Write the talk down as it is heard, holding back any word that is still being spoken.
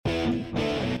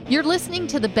You're listening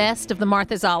to the best of the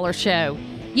Martha Zoller Show.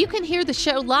 You can hear the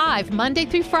show live Monday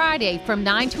through Friday from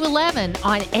 9 to 11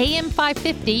 on AM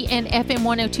 550 and FM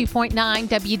 102.9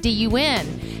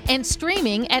 WDUN and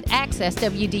streaming at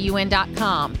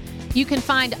accesswdun.com. You can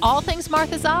find all things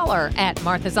Martha Zoller at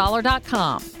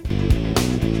marthazoller.com.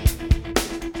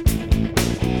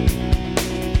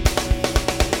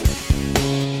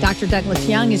 Dr. Douglas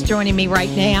Young is joining me right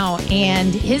now,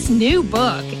 and his new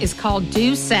book is called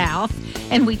Due South.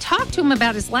 And we talked to him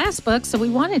about his last book, so we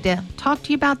wanted to talk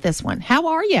to you about this one. How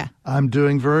are you? I'm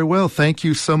doing very well. Thank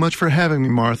you so much for having me,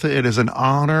 Martha. It is an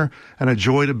honor and a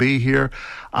joy to be here.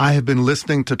 I have been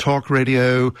listening to talk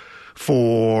radio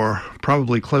for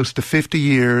probably close to 50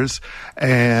 years,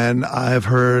 and I've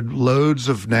heard loads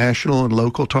of national and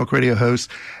local talk radio hosts,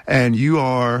 and you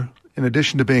are, in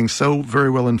addition to being so very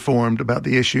well informed about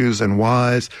the issues and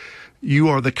wise, you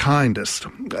are the kindest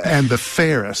and the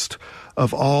fairest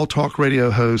of all talk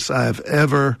radio hosts I've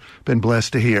ever been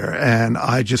blessed to hear. And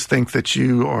I just think that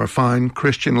you are a fine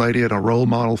Christian lady and a role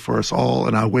model for us all.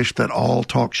 And I wish that all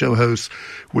talk show hosts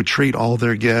would treat all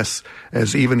their guests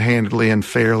as even-handedly and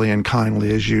fairly and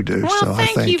kindly as you do. Well, so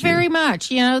thank you very much.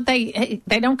 You know, they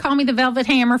don't call me the Velvet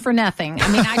Hammer for nothing. I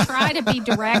mean, I try to be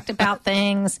direct about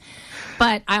things,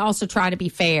 but I also try to be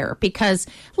fair because,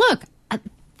 look,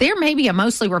 there may be a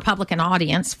mostly Republican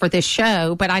audience for this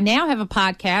show, but I now have a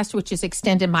podcast which has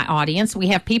extended my audience. We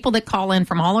have people that call in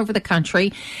from all over the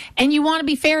country, and you want to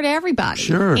be fair to everybody.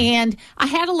 Sure. And I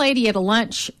had a lady at a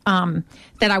lunch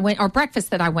breakfast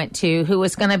that I went to who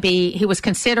was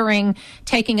considering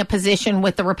taking a position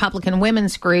with the Republican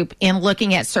Women's Group in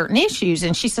looking at certain issues.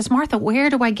 And she says, Martha, where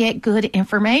do I get good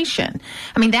information?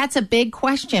 I mean, that's a big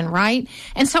question, right?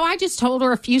 And so I just told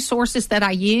her a few sources that I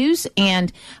use.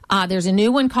 And there's a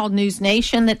new one called News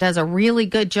Nation that does a really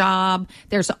good job.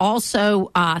 There's also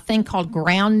a thing called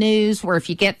Ground News, where if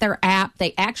you get their app,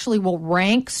 they actually will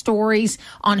rank stories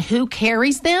on who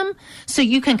carries them. So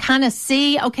you can kind of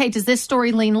see, okay, does this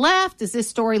story lean left? Does this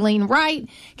story lean right?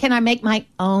 Can I make my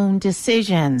own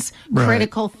decisions? Right.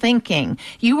 Critical thinking.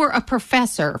 You were a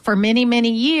professor for many,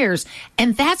 many years,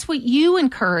 and that's what you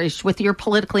encouraged with your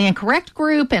politically incorrect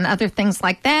group and other things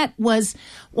like that was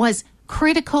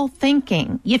critical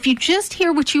thinking. If you just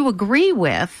hear what you agree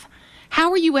with,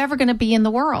 how are you ever going to be in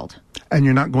the world? And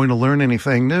you're not going to learn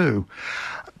anything new.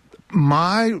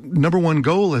 My number one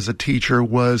goal as a teacher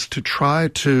was to try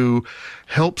to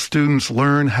help students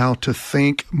learn how to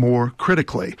think more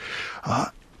critically,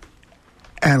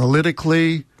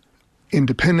 analytically,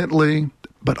 independently,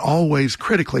 but always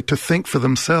critically, to think for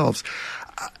themselves.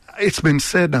 It's been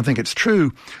said, and I think it's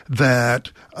true,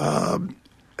 that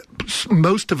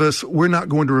most of us, we're not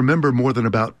going to remember more than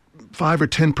about 5 or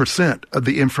 10% of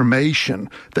the information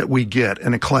that we get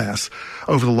in a class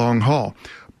over the long haul.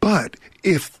 But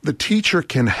if the teacher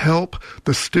can help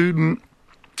the student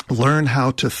learn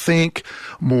how to think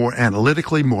more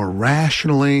analytically, more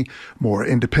rationally, more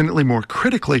independently, more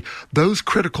critically, those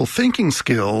critical thinking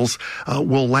skills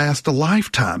will last a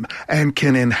lifetime and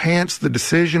can enhance the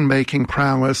decision-making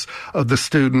prowess of the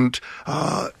student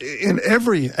in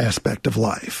every aspect of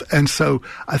life. And so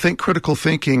I think critical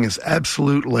thinking is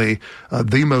absolutely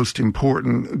the most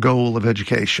important goal of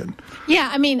education. Yeah,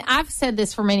 I mean, I've said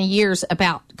this for many years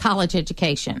about college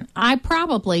education.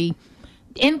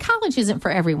 And college isn't for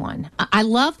everyone. I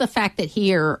love the fact that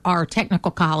here our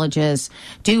technical colleges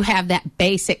do have that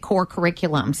basic core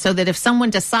curriculum so that if someone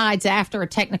decides after a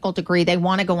technical degree they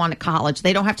want to go on to college,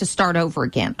 they don't have to start over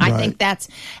again. Right. I think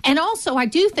and also I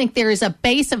do think there is a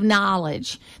base of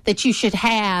knowledge that you should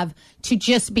have to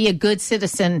just be a good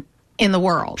citizen in the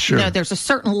world. Sure. You know, there's a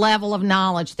certain level of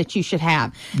knowledge that you should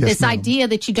have. Yes, this ma'am. idea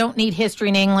that you don't need history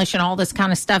and English and all this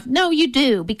kind of stuff. No, you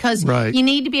do, because Right. you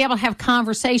need to be able to have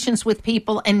conversations with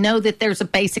people and know that there's a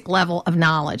basic level of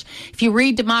knowledge. If you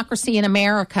read Democracy in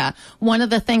America, one of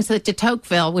the things that de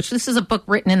Tocqueville, which this is a book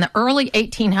written in the early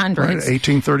 1800s. Right,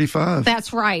 1835.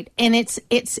 That's right. And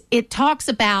it talks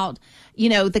about, you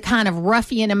know, the kind of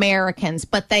ruffian Americans,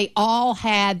 but they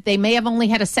may have only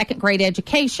had a second grade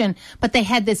education, but they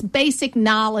had this basic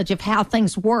knowledge of how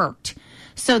things worked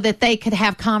so that they could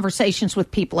have conversations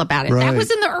with people about it. Right. That was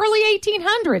in the early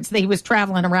 1800s that he was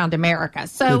traveling around America.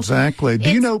 So exactly. Do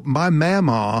you know my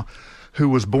mama, who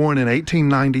was born in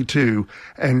 1892,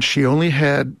 and she only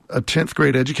had a 10th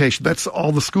grade education. That's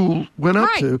all the school went up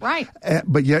to. Right.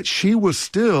 But yet she was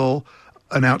still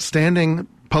an outstanding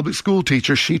public school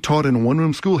teacher. She taught in a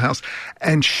one-room schoolhouse,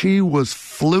 and she was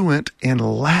fluent in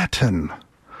Latin.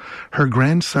 Her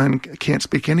grandson can't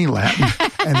speak any Latin,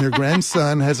 and their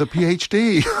grandson has a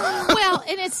PhD. Well,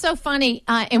 and it's so funny,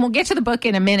 and we'll get to the book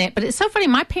in a minute, but it's so funny.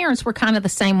 My parents were kind of the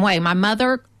same way. My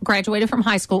mother graduated from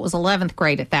high school. It was 11th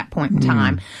grade at that point in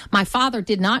time. My father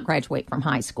did not graduate from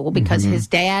high school because his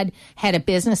dad had a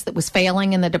business that was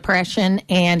failing in the Depression,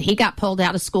 and he got pulled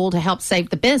out of school to help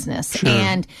save the business. Sure.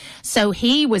 And so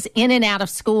he was in and out of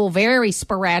school very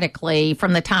sporadically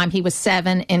from the time he was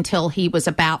 7 until he was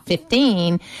about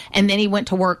 15, and then he went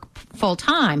to work full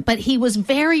time. But he was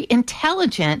very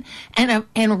intelligent and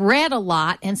read a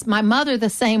lot, and my mother the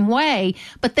same way,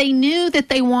 but they knew that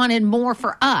they wanted more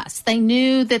for us. They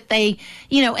knew that they,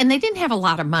 and they didn't have a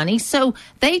lot of money, so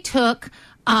they took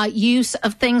use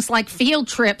of things like field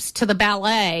trips to the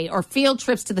ballet or field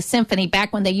trips to the symphony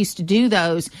back when they used to do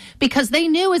those, because they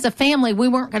knew as a family we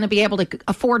weren't going to be able to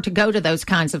afford to go to those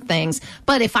kinds of things.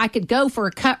 But if I could go for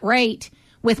a cut rate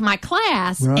with my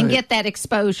class and get that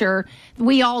exposure,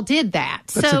 we all did that.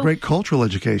 That's a great cultural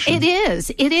education. It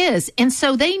is. And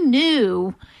so they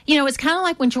knew, it's kind of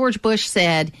like when George Bush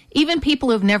said, even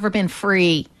people who've never been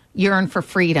free yearn for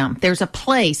freedom. There's a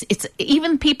place. It's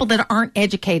even people that aren't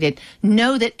educated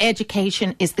know that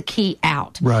education is the key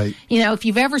out. Right. If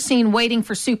you've ever seen Waiting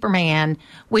for Superman,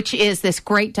 which is this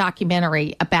great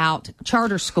documentary about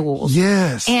charter schools.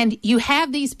 Yes. And you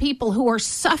have these people who are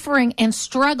suffering and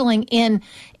struggling in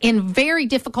very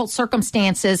difficult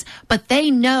circumstances, but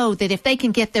they know that if they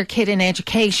can get their kid an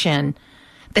education,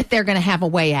 that they're going to have a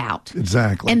way out.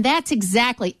 Exactly. And that's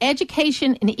exactly,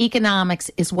 education and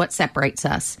economics is what separates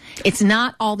us. It's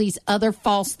not all these other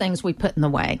false things we put in the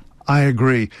way. I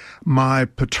agree. My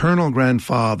paternal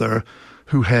grandfather,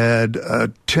 who had a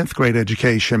 10th grade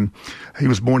education, he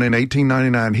was born in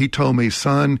 1899. He told me,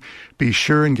 son, be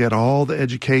sure and get all the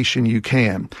education you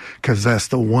can, because that's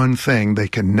the one thing they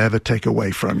can never take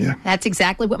away from you. That's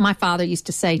exactly what my father used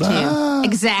to say, too.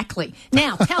 Exactly.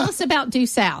 Now, tell us about Due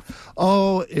South.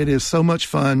 Oh, it is so much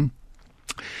fun.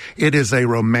 It is a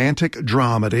romantic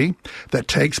dramedy that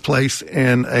takes place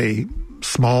in a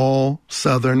small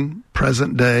southern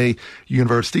present-day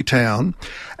university town,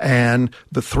 and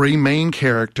the three main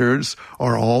characters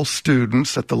are all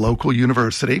students at the local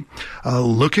university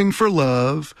looking for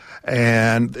love,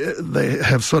 and they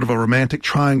have sort of a romantic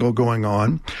triangle going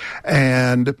on.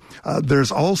 And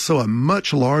there's also a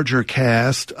much larger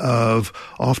cast of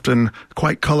often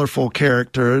quite colorful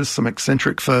characters, some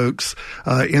eccentric folks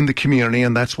in the community,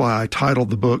 and that's why I titled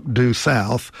the book Due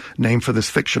South, named for this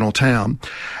fictional town.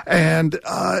 And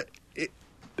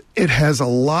it has a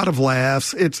lot of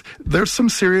laughs. There's some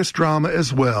serious drama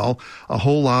as well, a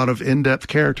whole lot of in-depth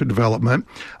character development,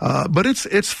 but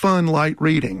it's fun, light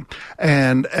reading.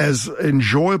 And as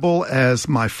enjoyable as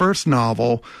my first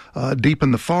novel, Deep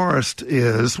in the Forest,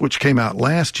 is, which came out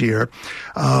last year,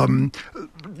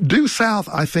 Due South,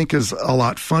 I think, is a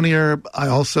lot funnier. I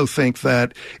also think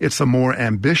that it's a more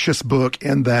ambitious book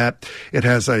in that it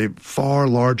has a far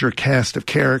larger cast of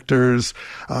characters,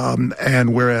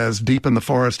 and whereas Deep in the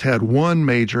Forest had one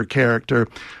major character,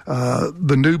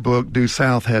 the new book, Due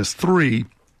South, has three.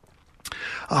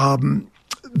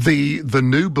 The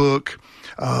new book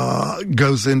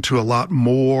goes into a lot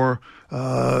more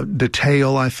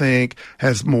detail, I think,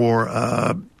 has more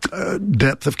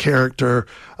depth of character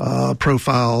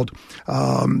profiled.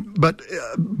 But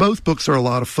both books are a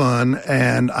lot of fun,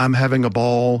 and I'm having a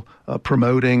ball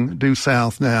promoting Due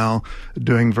South now,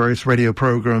 doing various radio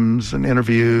programs and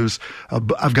interviews.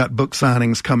 I've got book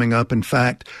signings coming up. In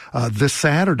fact, this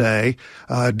Saturday,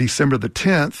 December the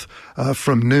 10th,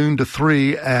 from noon to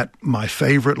 3 at my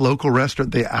favorite local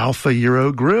restaurant, the Alpha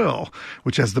Euro Grill,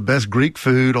 which has the best Greek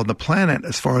food on the planet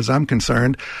as far as I'm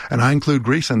concerned, and I include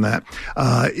Greece in that.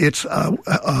 It's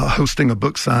hosting a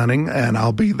book signing, and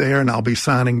I'll be there, and I'll be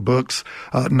signing books,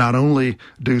 not only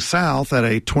Due South at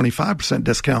a 25%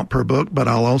 discount per book, but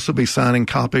I'll also be signing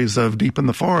copies of Deep in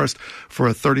the Forest for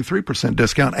a 33%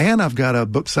 discount. And I've got a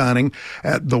book signing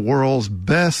at the world's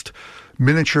best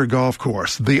miniature golf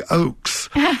course, the Oaks,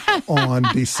 on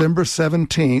December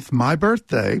 17th, my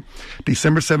birthday,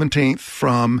 December 17th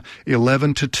from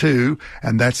 11 to 2,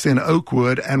 and that's in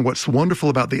Oakwood. And what's wonderful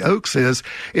about the Oaks is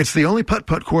it's the only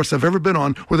putt-putt course I've ever been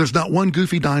on where there's not one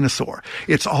goofy dinosaur.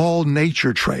 It's all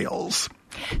nature trails.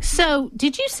 So,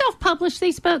 did you self-publish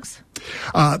these books?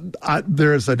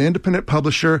 There's an independent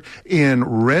publisher in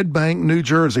Red Bank, New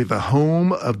Jersey, the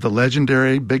home of the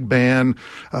legendary big band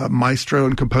maestro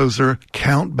and composer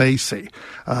Count Basie,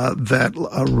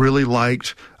 that really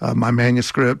liked my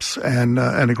manuscripts and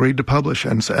agreed to publish,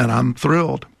 and I'm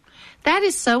thrilled. That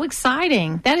is so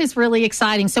exciting. That is really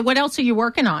exciting. So, what else are you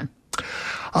working on?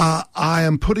 I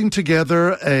am putting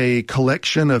together a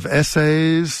collection of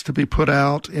essays to be put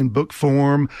out in book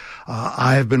form.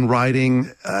 I have been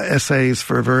writing essays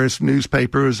for various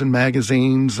newspapers and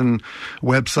magazines and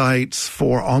websites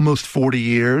for almost 40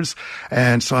 years.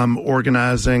 And so I'm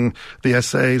organizing the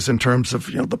essays in terms of,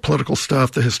 the political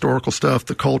stuff, the historical stuff,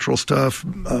 the cultural stuff,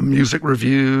 music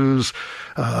reviews,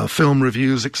 film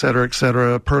reviews, et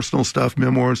cetera, personal stuff,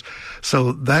 memoirs.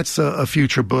 So that's a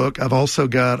future book. I've also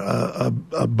got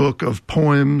a book of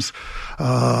poems.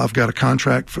 I've got a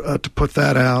contract to put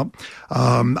that out.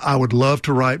 I would love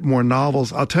to write more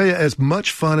novels. I'll tell you, as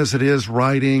much fun as it is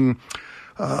writing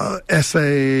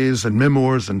essays and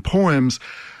memoirs and poems,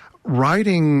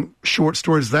 writing short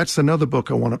stories, that's another book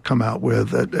I want to come out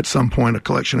with at some point, a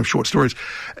collection of short stories.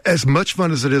 As much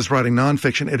fun as it is writing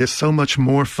nonfiction, it is so much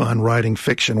more fun writing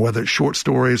fiction, whether it's short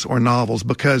stories or novels,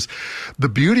 because the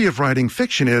beauty of writing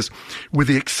fiction is, with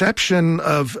the exception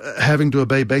of having to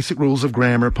obey basic rules of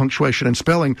grammar, punctuation, and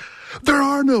spelling, there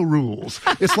are no rules.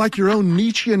 It's like your own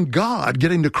Nietzschean God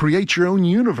getting to create your own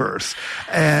universe.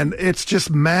 And it's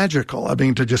just magical. I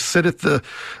mean, to just sit at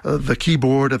the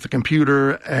keyboard, at the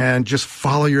computer, and just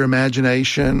follow your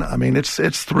imagination. I mean, it's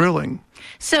thrilling.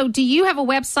 So do you have a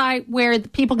website where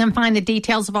people can find the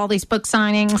details of all these book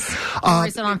signings? Or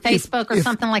is it on Facebook or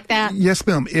something like that? Yes,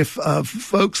 ma'am. If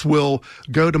folks will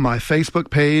go to my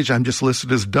Facebook page, I'm just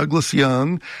listed as Douglas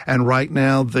Young. And right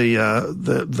now,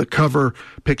 the cover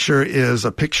picture is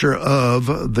a picture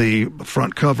of the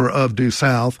front cover of Due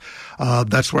South.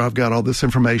 That's where I've got all this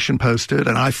information posted.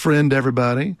 And I friend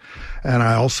everybody. And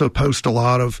I also post a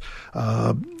lot of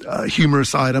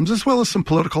humorous items as well as some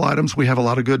political items. We have a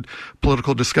lot of good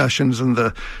political discussions in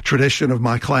the tradition of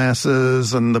my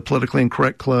classes and the Politically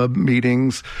Incorrect Club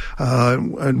meetings,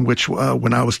 in which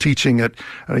when I was teaching at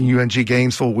UNG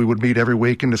Gainesville, we would meet every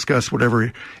week and discuss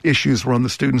whatever issues were on the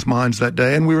students' minds that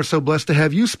day. And we were so blessed to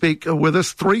have you speak with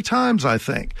us 3 times, I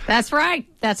think. That's right.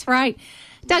 That's right.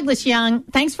 Douglas Young,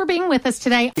 thanks for being with us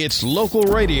today. It's local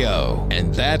radio,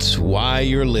 and that's why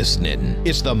you're listening.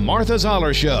 It's the Martha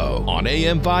Zoller Show on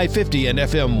AM 550 and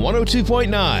FM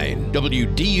 102.9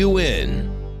 WDUN.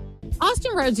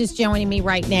 Austin Rhodes is joining me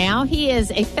right now. He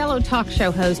is a fellow talk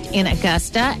show host in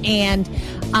Augusta, and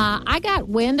I got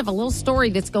wind of a little story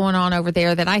that's going on over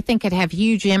there that I think could have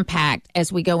huge impact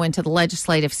as we go into the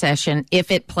legislative session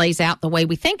if it plays out the way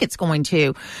we think it's going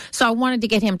to. So I wanted to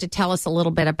get him to tell us a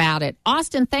little bit about it.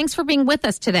 Austin, thanks for being with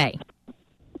us today.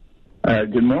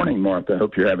 Good morning, Martha. I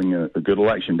hope you're having a good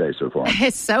election day so far.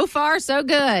 So far, so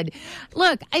good.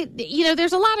 Look,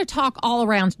 there's a lot of talk all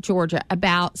around Georgia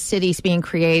about cities being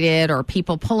created or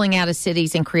people pulling out of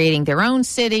cities and creating their own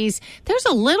cities. There's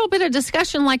a little bit of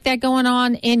discussion like that going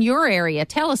on in your area.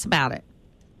 Tell us about it.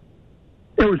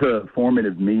 There was a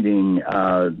formative meeting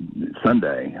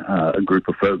Sunday, a group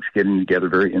of folks getting together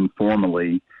very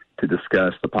informally to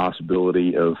discuss the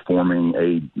possibility of forming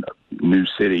a new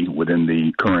city within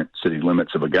the current city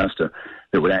limits of Augusta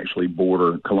that would actually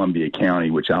border Columbia County,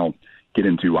 which I'll get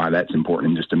into why that's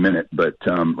important in just a minute. But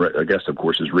Augusta, of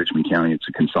course, is Richmond County. It's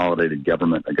a consolidated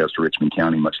government, Augusta-Richmond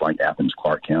County, much like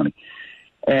Athens-Clarke County.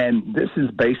 And this is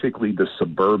basically the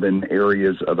suburban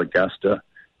areas of Augusta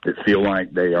that feel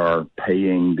like they are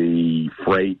paying the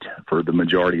freight for the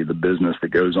majority of the business that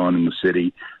goes on in the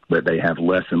city, but they have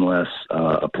less and less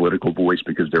a political voice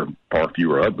because there are far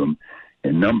fewer of them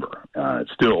in number.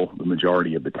 Still, the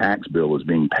majority of the tax bill is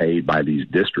being paid by these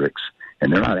districts,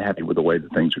 and they're not happy with the way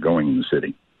that things are going in the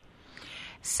city.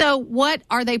 So what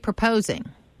are they proposing?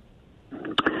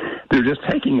 They're just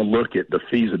taking a look at the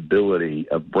feasibility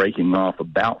of breaking off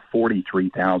about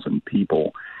 43,000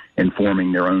 people and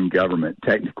forming their own government.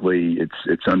 Technically,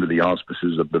 it's under the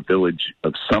auspices of the village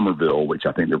of Summerville, which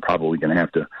I think they're probably going to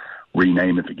have to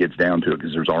rename if it gets down to it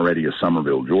because there's already a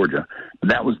Summerville, Georgia. But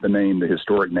that was the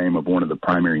historic name of one of the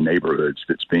primary neighborhoods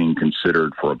that's being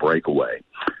considered for a breakaway.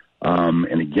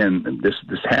 And again, this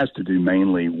has to do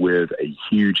mainly with a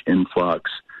huge influx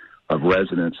of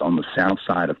residents on the south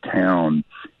side of town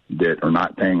that are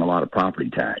not paying a lot of property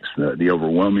tax. The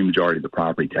overwhelming majority of the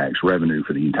property tax revenue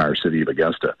for the entire city of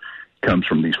Augusta comes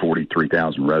from these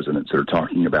 43,000 residents that are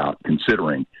talking about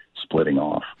considering splitting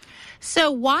off.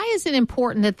 So why is it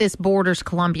important that this borders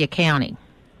Columbia County?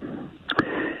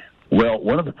 Well,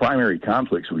 one of the primary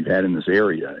conflicts we've had in this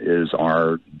area is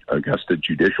our Augusta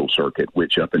Judicial Circuit,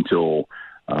 which up until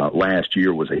last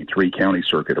year was a 3-county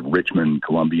circuit of Richmond,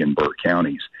 Columbia, and Burke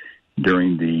counties.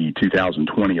 During the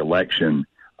 2020 election,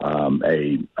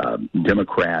 a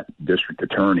Democrat district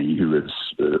attorney who is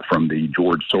from the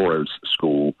George Soros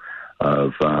School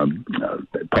of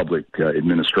public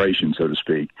administration, so to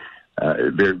speak,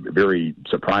 very, very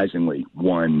surprisingly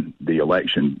won the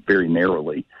election very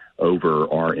narrowly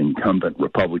over our incumbent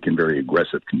Republican, very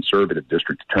aggressive conservative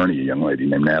district attorney, a young lady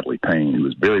named Natalie Payne, who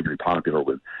was very, very popular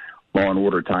with law and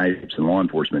order types and law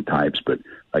enforcement types. But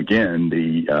again,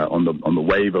 on the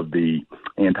wave of the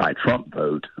anti-Trump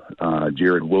vote,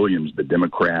 Jared Williams, the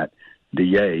Democrat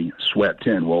DA, swept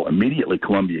in. Well, immediately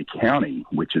Columbia County,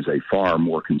 which is a far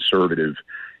more conservative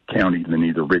county than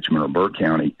either Richmond or Burke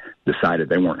County, decided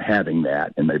they weren't having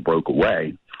that, and they broke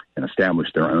away and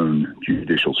established their own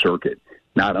judicial circuit.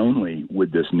 Not only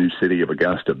would this new city of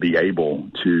Augusta be able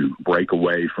to break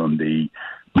away from the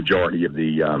majority of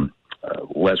the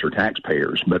lesser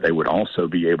taxpayers, but they would also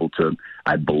be able to,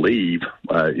 I believe,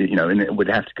 and it would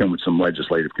have to come with some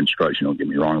legislative construction. Don't get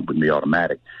me wrong, it wouldn't be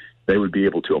automatic. They would be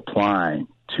able to apply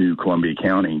to Columbia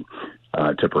County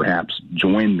to perhaps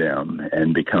join them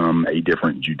and become a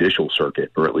different judicial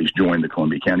circuit, or at least join the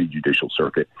Columbia County Judicial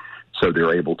Circuit, so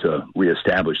they're able to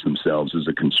reestablish themselves as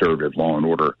a conservative law and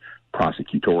order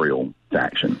prosecutorial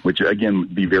faction, which, again,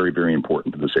 would be very, very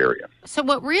important to this area. So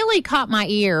what really caught my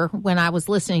ear when I was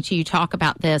listening to you talk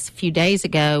about this a few days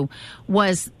ago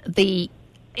was the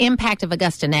impact of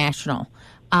Augusta National,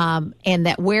 and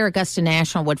that where Augusta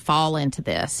National would fall into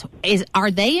this.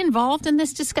 Are they involved in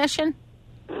this discussion?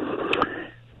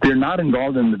 They're not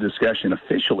involved in the discussion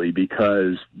officially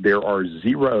because there are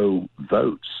 0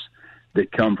 votes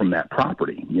that come from that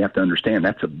property. You have to understand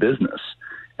that's a business,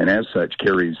 and as such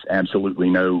carries absolutely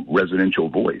no residential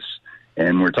voice.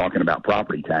 And we're talking about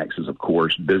property taxes, of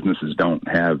course. Businesses don't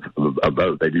have a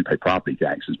vote. They do pay property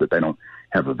taxes, but they don't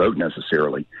have a vote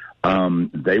necessarily.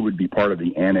 They would be part of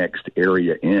the annexed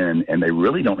area in, and they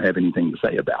really don't have anything to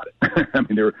say about it. I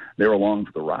mean, they're along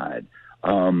for the ride.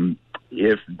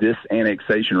 If this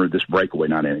annexation, or this breakaway,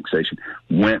 not annexation,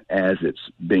 went as it's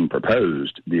being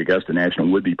proposed, the Augusta National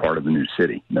would be part of the new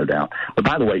city, no doubt. But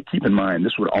by the way, keep in mind,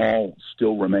 this would all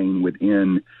still remain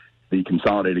within the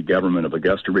consolidated government of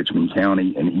Augusta-Richmond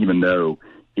County, and even though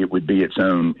it would be its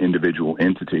own individual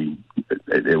entity,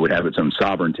 it would have its own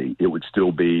sovereignty, it would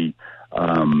still be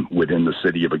within the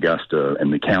city of Augusta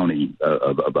and the county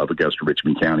of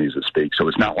Augusta-Richmond County, as it speaks. So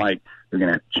it's not like they're going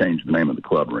to have to change the name of the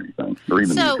club or anything, or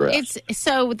even the address.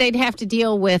 So they'd have to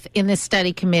deal with, in this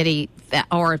study committee,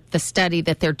 or the study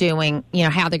that they're doing,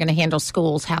 how they're going to handle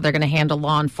schools, how they're going to handle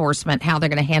law enforcement, how they're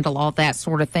going to handle all that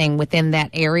sort of thing within that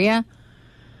area?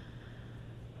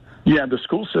 Yeah, the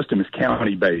school system is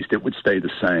county-based. It would stay the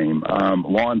same.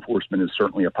 Law enforcement is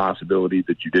certainly a possibility.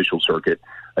 The judicial circuit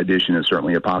addition is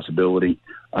certainly a possibility.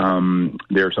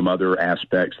 There are some other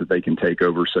aspects that they can take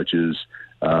over, such as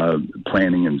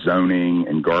planning and zoning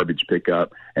and garbage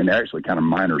pickup, and they're actually kind of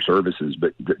minor services,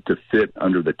 but to fit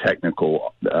under the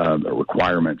technical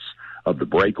requirements of the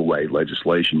breakaway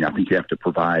legislation, I think you have to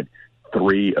provide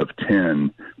 3 of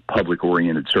 10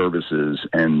 public-oriented services,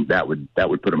 and that would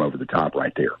put them over the top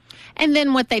right there. And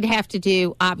then what they'd have to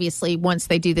do, obviously, once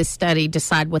they do this study,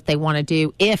 decide what they want to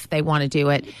do, if they want to do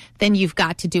it, then you've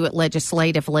got to do it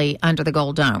legislatively under the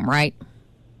Gold Dome, right?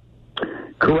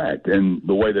 Correct. And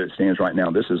the way that it stands right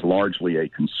now, this is largely a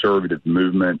conservative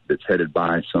movement that's headed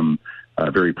by some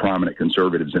very prominent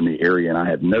conservatives in the area, and I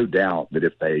have no doubt that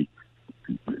if they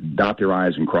dot their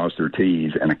I's and cross their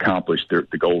T's and accomplish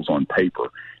the goals on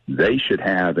paper, they should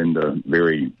have, in the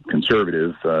very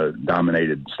conservative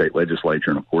dominated state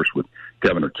legislature, and of course with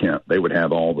Governor Kemp, they would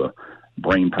have all the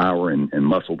brain power and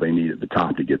muscle they need at the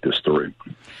top to get this through.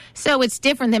 So it's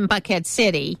different than Buckhead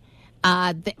City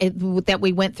that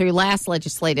we went through last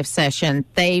legislative session.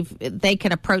 They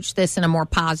can approach this in a more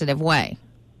positive way.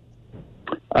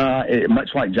 Much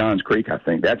like Johns Creek, I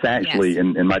think. That's actually, yes,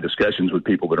 in my discussions with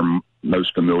people that are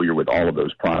most familiar with all of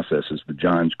those processes, the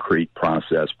Johns Creek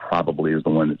process probably is the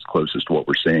one that's closest to what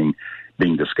we're seeing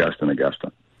being discussed in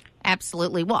Augusta.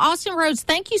 Absolutely. Well, Austin Rhodes,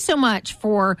 thank you so much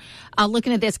for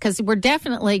looking at this, because we're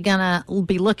definitely going to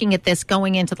be looking at this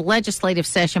going into the legislative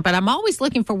session. But I'm always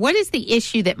looking for what is the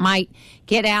issue that might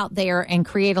get out there and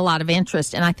create a lot of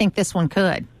interest, and I think this one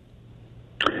could.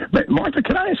 But Martha,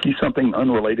 can I ask you something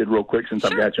unrelated real quick, since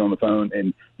I've got you on the phone?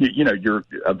 And, you're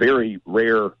a very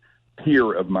rare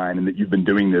peer of mine in that you've been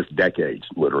doing this decades,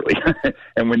 literally.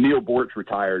 And when Neil Bortz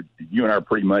retired, you and I are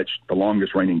pretty much the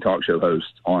longest reigning talk show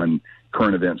hosts on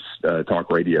current events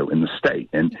talk radio in the state.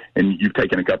 And you've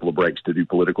taken a couple of breaks to do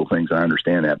political things, I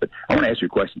understand that. But I want to ask you a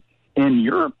question. In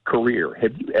your career,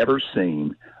 have you ever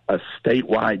seen a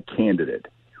statewide candidate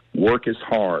work as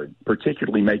hard,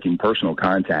 particularly making personal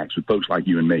contacts with folks like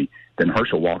you and me, than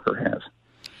Herschel Walker has?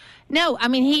 No, I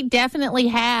mean, he definitely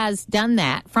has done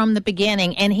that from the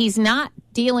beginning, and he's not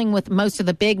dealing with most of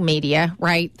the big media,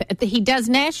 right? He does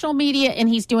national media and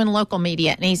he's doing local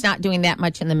media, and he's not doing that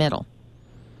much in the middle.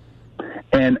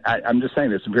 And I'm just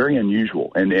saying it's very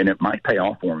unusual, and it might pay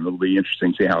off for him. It'll be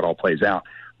interesting to see how it all plays out.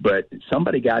 But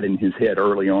somebody got in his head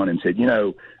early on and said,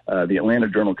 the Atlanta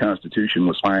Journal-Constitution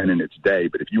was fine in its day,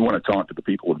 but if you want to talk to the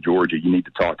people of Georgia, you need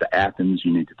to talk to Athens,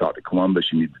 you need to talk to Columbus,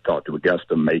 you need to talk to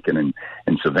Augusta, Macon,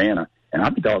 and Savannah. And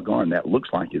I'd be doggone, that looks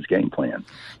like his game plan.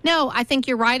 No, I think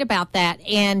you're right about that.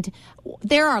 And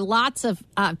there are lots of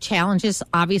challenges,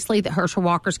 obviously, that Herschel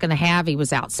Walker's going to have. He was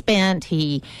outspent.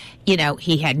 He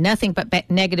had nothing but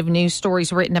negative news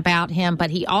stories written about him.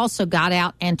 But he also got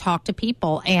out and talked to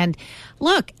people. And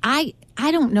look, I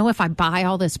don't know if I buy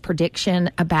all this prediction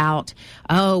about,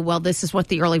 this is what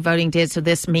the early voting did, so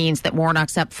this means that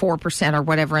Warnock's up 4% or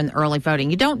whatever in the early voting.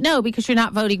 You don't know because you're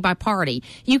not voting by party.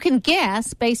 You can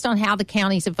guess based on how the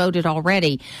counties have voted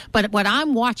already. But what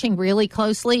I'm watching really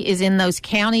closely is in those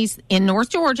counties in North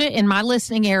Georgia, in my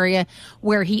listening area,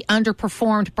 where he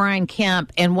underperformed Brian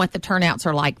Kemp and what the turnouts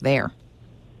are like there.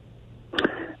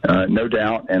 No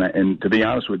doubt. And to be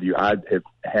honest with you, I have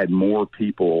had more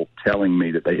people telling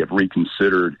me that they have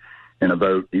reconsidered in a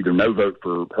vote, either no vote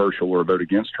for Herschel or a vote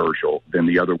against Herschel, than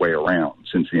the other way around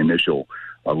since the initial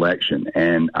election.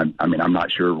 And I'm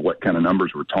not sure what kind of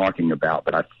numbers we're talking about,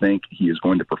 but I think he is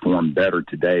going to perform better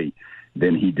today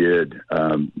than he did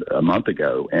a month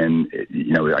ago. And,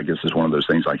 I guess it's one of those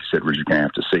things, like you said, we're just going to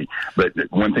have to see. But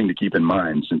one thing to keep in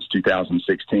mind, since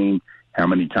 2016, how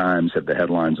many times have the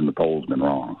headlines and the polls been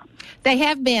wrong? They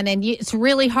have been, and it's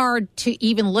really hard to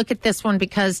even look at this one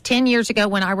because 10 years ago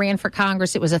when I ran for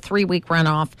Congress, it was a 3-week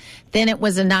runoff. Then it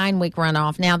was a 9-week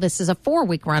runoff. Now this is a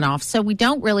 4-week runoff. So we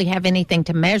don't really have anything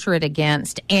to measure it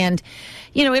against. And,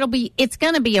 it's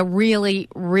going to be a really,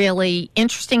 really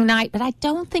interesting night, but I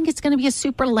don't think it's going to be a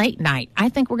super late night. I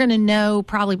think we're going to know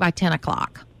probably by 10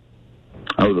 o'clock.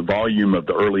 Oh, the volume of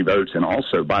the early votes. And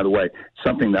also, by the way,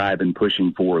 something that I've been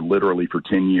pushing for literally for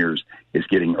 10 years is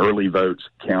getting early votes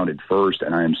counted first.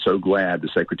 And I am so glad the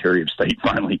Secretary of State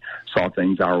finally saw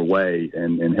things our way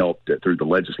and helped, through the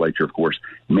legislature, of course,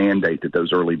 mandate that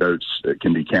those early votes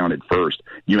can be counted first.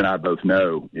 You and I both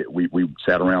know we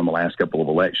sat around the last couple of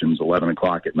elections, 11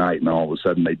 o'clock at night, and all of a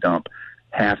sudden they dump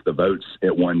half the votes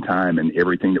at one time, and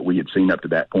everything that we had seen up to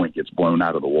that point gets blown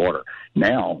out of the water.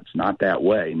 Now, it's not that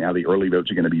way. Now the early votes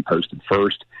are going to be posted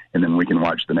first, and then we can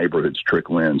watch the neighborhoods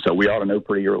trickle in. So we ought to know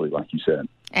pretty early, like you said.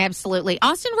 Absolutely.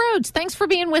 Austin Rhodes, thanks for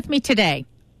being with me today.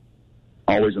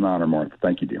 Always an honor, Martha.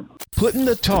 Thank you, dear. Putting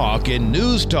the talk in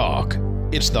news talk.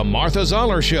 It's the Martha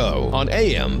Zoller Show on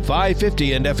AM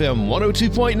 550 and FM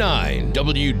 102.9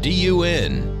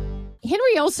 WDUN.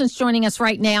 Henry Olsen's joining us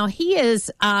right now. He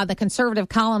is the conservative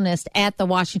columnist at the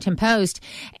Washington Post.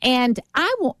 And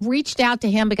I reached out to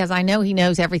him because I know he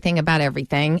knows everything about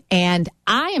everything. And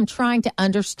I am trying to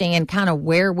understand kind of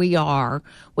where we are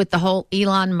with the whole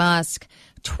Elon Musk,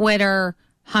 Twitter,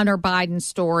 Hunter Biden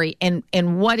story. And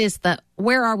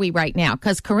where are we right now?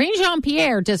 Because Karine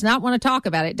Jean-Pierre does not want to talk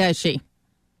about it, does she?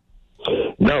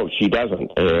 No, she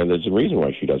doesn't. And there's a reason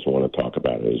why she doesn't want to talk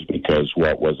about it is because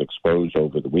what was exposed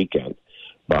over the weekend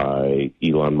by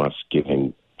Elon Musk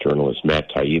giving journalist Matt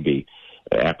Taibbi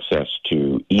access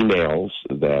to emails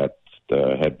that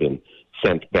had been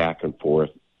sent back and forth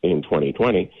in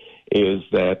 2020 is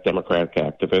that Democratic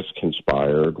activists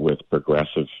conspired with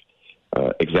progressive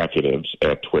executives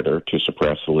at Twitter to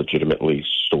suppress a legitimately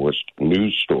sourced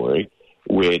news story,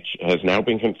 which has now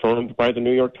been confirmed by the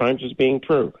New York Times as being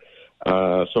true.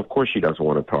 So, of course, she doesn't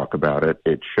want to talk about it.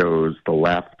 It shows the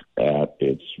left at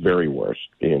its very worst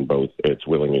in both its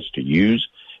willingness to use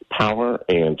power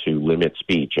and to limit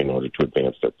speech in order to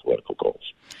advance their political goals.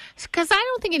 Because I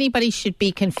don't think anybody should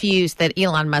be confused that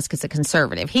Elon Musk is a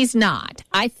conservative. He's not.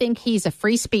 I think he's a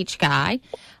free speech guy.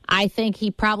 I think he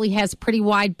probably has pretty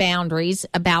wide boundaries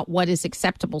about what is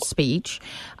acceptable speech.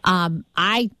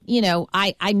 I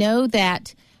know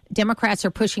that Democrats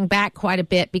are pushing back quite a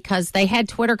bit because they had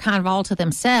Twitter kind of all to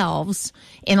themselves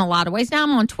in a lot of ways. Now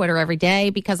I'm on Twitter every day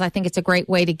because I think it's a great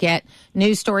way to get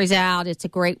news stories out. It's a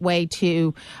great way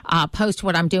to post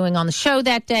what I'm doing on the show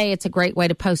that day. It's a great way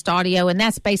to post audio, and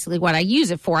that's basically what I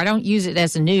use it for. I don't use it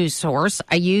as a news source.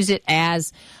 I use it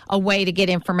as a way to get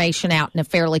information out in a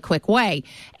fairly quick way.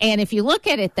 And if you look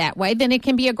at it that way, then it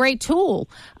can be a great tool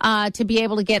to be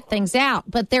able to get things out.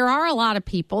 But there are a lot of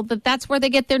people that's where they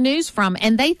get their news from,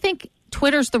 and they think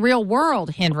Twitter's the real world,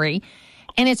 Henry,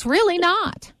 and it's really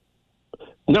not.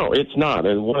 No, it's not.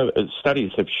 And one of the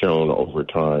studies have shown over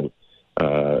time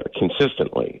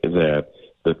consistently that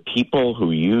the people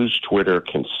who use Twitter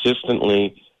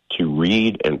consistently to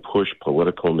read and push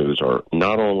political news are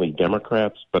not only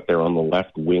Democrats, but they're on the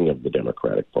left wing of the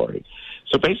Democratic Party.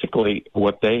 So basically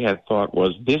what they had thought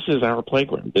was, this is our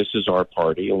playground, this is our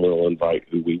party, and we'll invite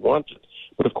who we wanted.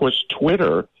 But of course,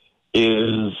 Twitter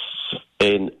is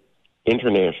an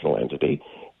international entity,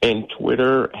 and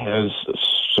Twitter has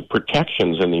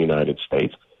protections in the United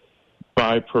States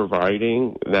by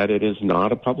providing that it is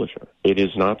not a publisher. It is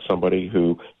not somebody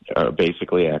who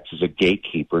basically acts as a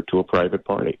gatekeeper to a private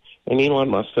party. And Elon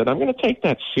Musk said, I'm going to take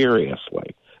that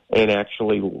seriously and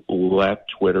actually let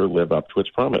Twitter live up to its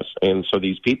promise. And so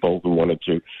these people who wanted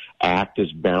to act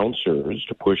as bouncers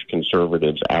to push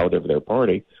conservatives out of their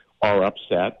party are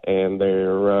upset, and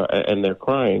they're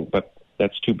crying, but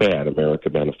that's too bad. America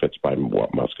benefits by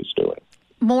what Musk is doing.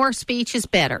 More speech is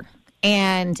better.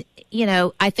 And, you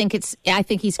know, I think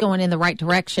he's going in the right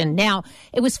direction. Now,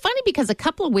 it was funny because a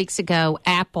couple of weeks ago,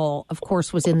 Apple, of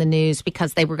course, was in the news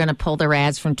because they were going to pull their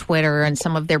ads from Twitter, and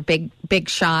some of their big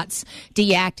shots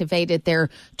deactivated their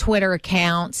Twitter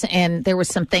accounts, and there was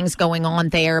some things going on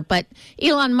there. But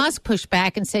Elon Musk pushed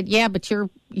back and said, yeah, but you're,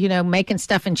 you know, making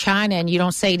stuff in China and you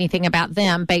don't say anything about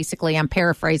them. Basically, I'm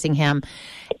paraphrasing him.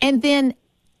 And then,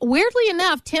 weirdly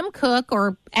enough, Tim Cook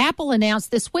or Apple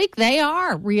announced this week they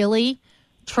are really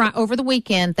over the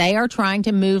weekend, they are trying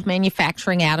to move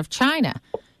manufacturing out of China.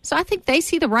 So I think they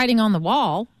see the writing on the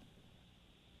wall.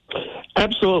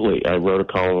 Absolutely. I wrote a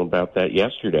column about that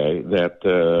yesterday,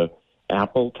 that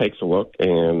Apple takes a look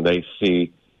and they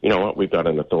see, you know what, we've got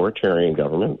an authoritarian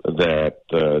government that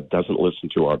doesn't listen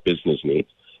to our business needs.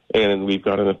 And we've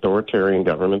got an authoritarian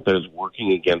government that is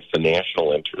working against the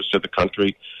national interests of the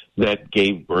country that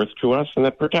gave birth to us and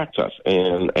that protects us.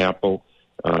 And Apple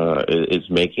is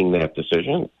making that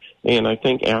decision. And I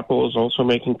think Apple is also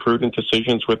making prudent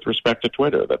decisions with respect to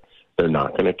Twitter, that they're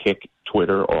not going to kick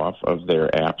Twitter off of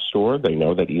their app store. They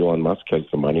know that Elon Musk has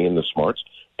the money and the smarts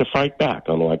to fight back,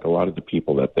 unlike a lot of the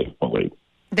people that they bullied.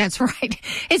 That's right.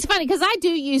 It's funny because I do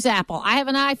use Apple. I have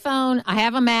an iPhone. I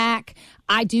have a Mac.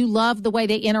 I do love the way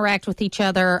they interact with each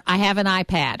other. I have an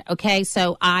iPad. Okay,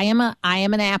 so I am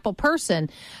an Apple person.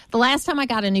 The last time I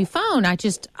got a new phone, I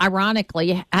just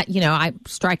ironically, I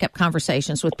strike up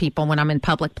conversations with people when I'm in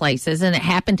public places, and it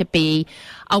happened to be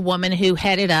a woman who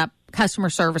headed up customer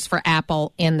service for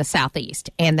Apple in the Southeast,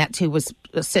 and that's who was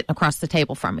sitting across the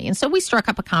table from me. And so we struck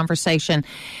up a conversation,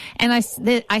 and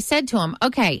I said to him,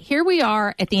 okay, here we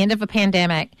are at the end of a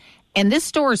pandemic, and this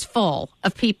store is full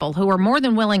of people who are more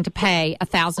than willing to pay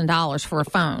 $1,000 for a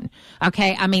phone.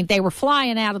 Okay, I mean, they were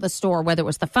flying out of the store, whether it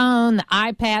was the phone, the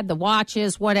iPad, the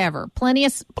watches, whatever. Plenty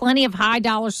of high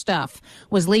dollar stuff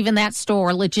was leaving that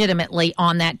store legitimately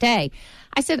on that day.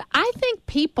 I said, I think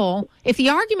people, if the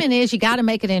argument is you got to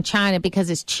make it in China because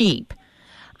it's cheap,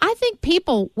 I think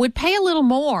people would pay a little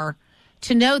more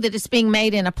to know that it's being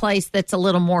made in a place that's a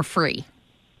little more free.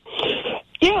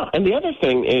 Yeah, and the other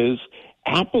thing is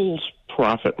Apple's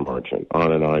profit margin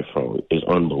on an iPhone is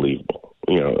unbelievable.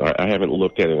 You know, I haven't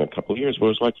looked at it in a couple of years, but it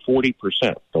was like 40%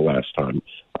 the last time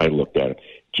I looked at it.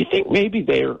 Do you think maybe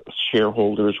their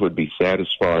shareholders would be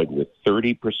satisfied with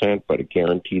 30%, but a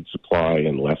guaranteed supply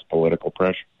and less political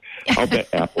pressure? I'll bet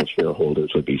Apple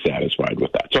shareholders would be satisfied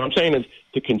with that. So what I'm saying is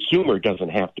the consumer doesn't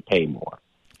have to pay more.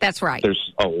 That's right.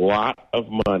 There's a lot of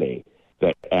money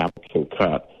that Apple can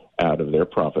cut out of their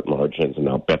profit margins, and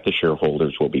I'll bet the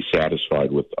shareholders will be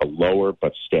satisfied with a lower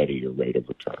but steadier rate of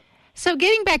return. So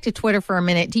getting back to Twitter for a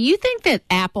minute, do you think that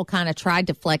Apple kind of tried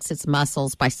to flex its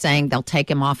muscles by saying they'll take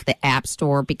him off the App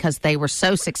Store because they were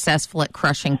so successful at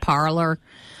crushing Parler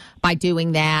by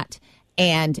doing that?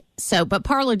 And so, but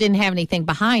Parler didn't have anything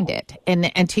behind it.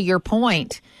 And to your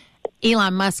point,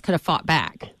 Elon Musk could have fought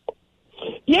back.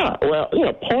 Yeah, well,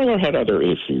 Parler had other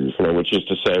issues, which is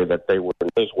to say that they weren't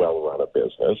as well run a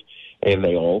business, and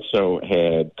they also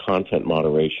had content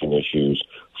moderation issues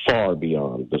far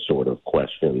beyond the sort of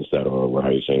questions that are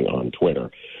arising on Twitter.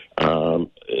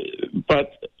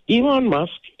 But Elon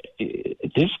Musk,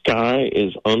 this guy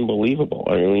is unbelievable.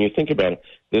 I mean, when you think about it,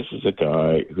 this is a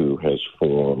guy who has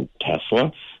formed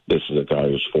Tesla. This is a guy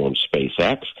who's formed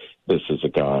SpaceX. This is a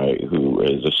guy who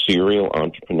is a serial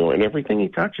entrepreneur, and everything he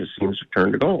touches seems to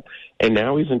turn to gold. And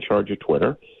now he's in charge of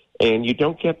Twitter, and you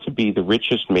don't get to be the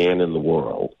richest man in the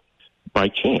world by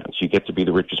chance. You get to be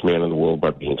the richest man in the world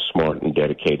by being smart and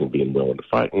dedicated and being willing to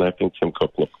fight. And I think Tim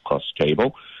Cook looked across the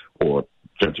table, or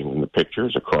judging from the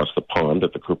pictures, across the pond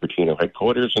at the Cupertino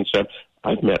headquarters and said,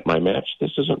 I've met my match.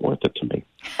 This isn't worth it to me.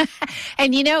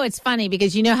 And, it's funny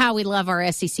because you know how we love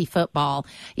our SEC football.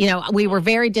 We were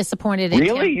very disappointed in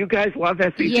Really? You guys love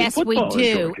SEC yes, football? Yes, we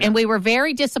do. And we were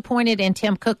very disappointed in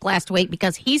Tim Cook last week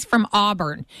because he's from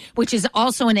Auburn, which is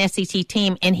also an SEC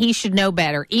team, and he should know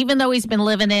better. Even though he's been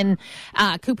living in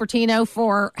Cupertino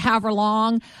for however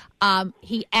long,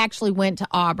 he actually went to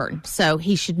Auburn, so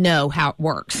he should know how it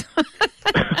works.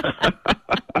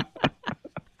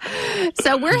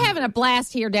 So we're having a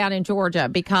blast here down in Georgia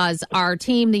because our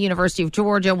team, the University of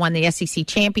Georgia, won the SEC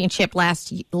championship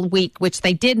last week, which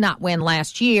they did not win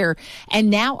last year. And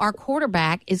now our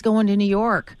quarterback is going to New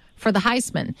York for the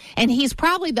Heisman. And he's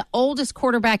probably the oldest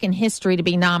quarterback in history to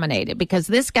be nominated because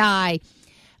this guy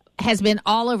has been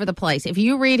all over the place. If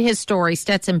you read his story,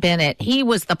 Stetson Bennett, he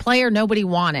was the player nobody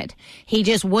wanted. He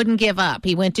just wouldn't give up.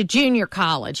 He went to junior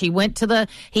college. He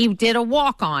did a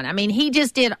walk-on. I mean, he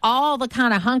just did all the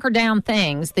kind of hunker down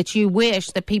things that you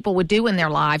wish that people would do in their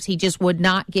lives. He just would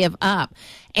not give up.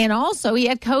 And also, he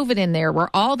had COVID in there where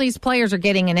all these players are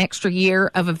getting an extra year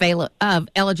of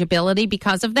eligibility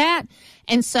because of that.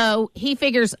 And so he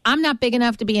figures, I'm not big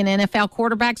enough to be an NFL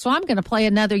quarterback, so I'm going to play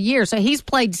another year. So he's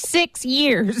played 6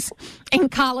 years in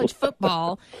college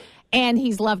football, and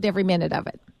he's loved every minute of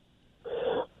it.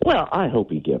 Well, I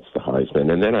hope he gets the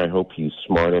Heisman, and then I hope he's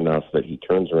smart enough that he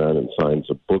turns around and signs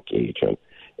a book agent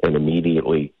and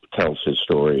immediately tells his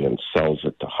story and sells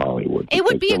it to Hollywood. It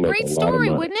would be a great story,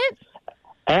 wouldn't it?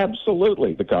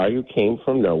 Absolutely. The guy who came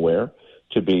from nowhere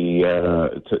to be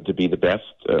the best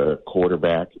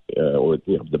quarterback or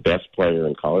the best player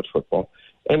in college football.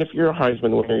 And if you're a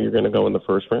Heisman winner, you're going to go in the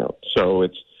first round. So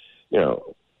it's,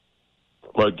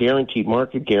 a guaranteed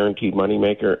market, guaranteed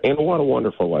moneymaker, and what a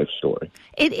wonderful life story.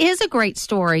 It is a great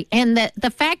story. And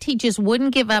the fact he just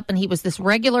wouldn't give up and he was this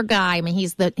regular guy. I mean,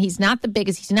 he's not the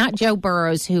biggest. He's not Joe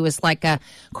Burrows, who is like a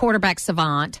quarterback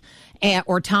savant,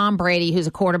 or Tom Brady, who's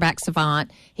a quarterback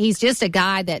savant. He's just a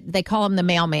guy that they call him the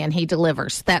mailman. He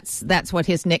delivers. That's what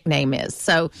his nickname is.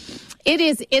 So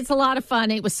it's a lot of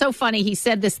fun. It was so funny. He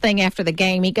said this thing after the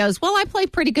game. He goes, well, I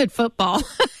played pretty good football.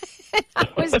 I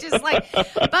was just like,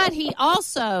 but he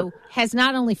also has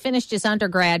not only finished his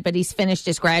undergrad, but he's finished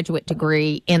his graduate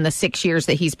degree in the 6 years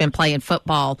that he's been playing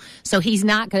football. So he's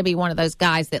not going to be one of those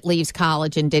guys that leaves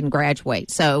college and didn't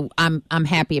graduate. So I'm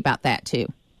happy about that too.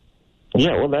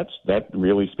 Yeah, well, that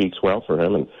really speaks well for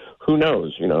him. And who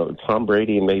knows? Tom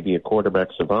Brady may be a quarterback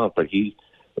savant, but he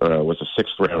was a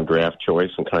sixth-round draft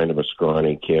choice and kind of a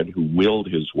scrawny kid who willed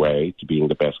his way to being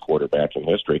the best quarterback in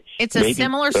history. It's a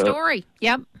similar story.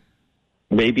 Yep.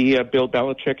 Maybe Bill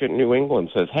Belichick in New England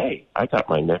says, hey, I got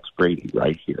my next Brady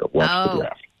right here. Watch the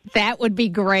draft. That would be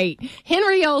great.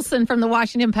 Henry Olsen from the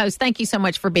Washington Post, thank you so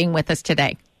much for being with us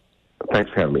today. Thanks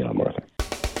for having me on, Martha.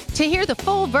 To hear the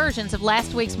full versions of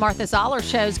last week's Martha Zoller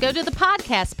shows, go to the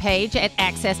podcast page at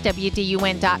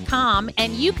accesswdun.com,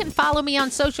 and you can follow me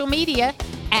on social media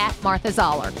at Martha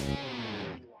Zoller.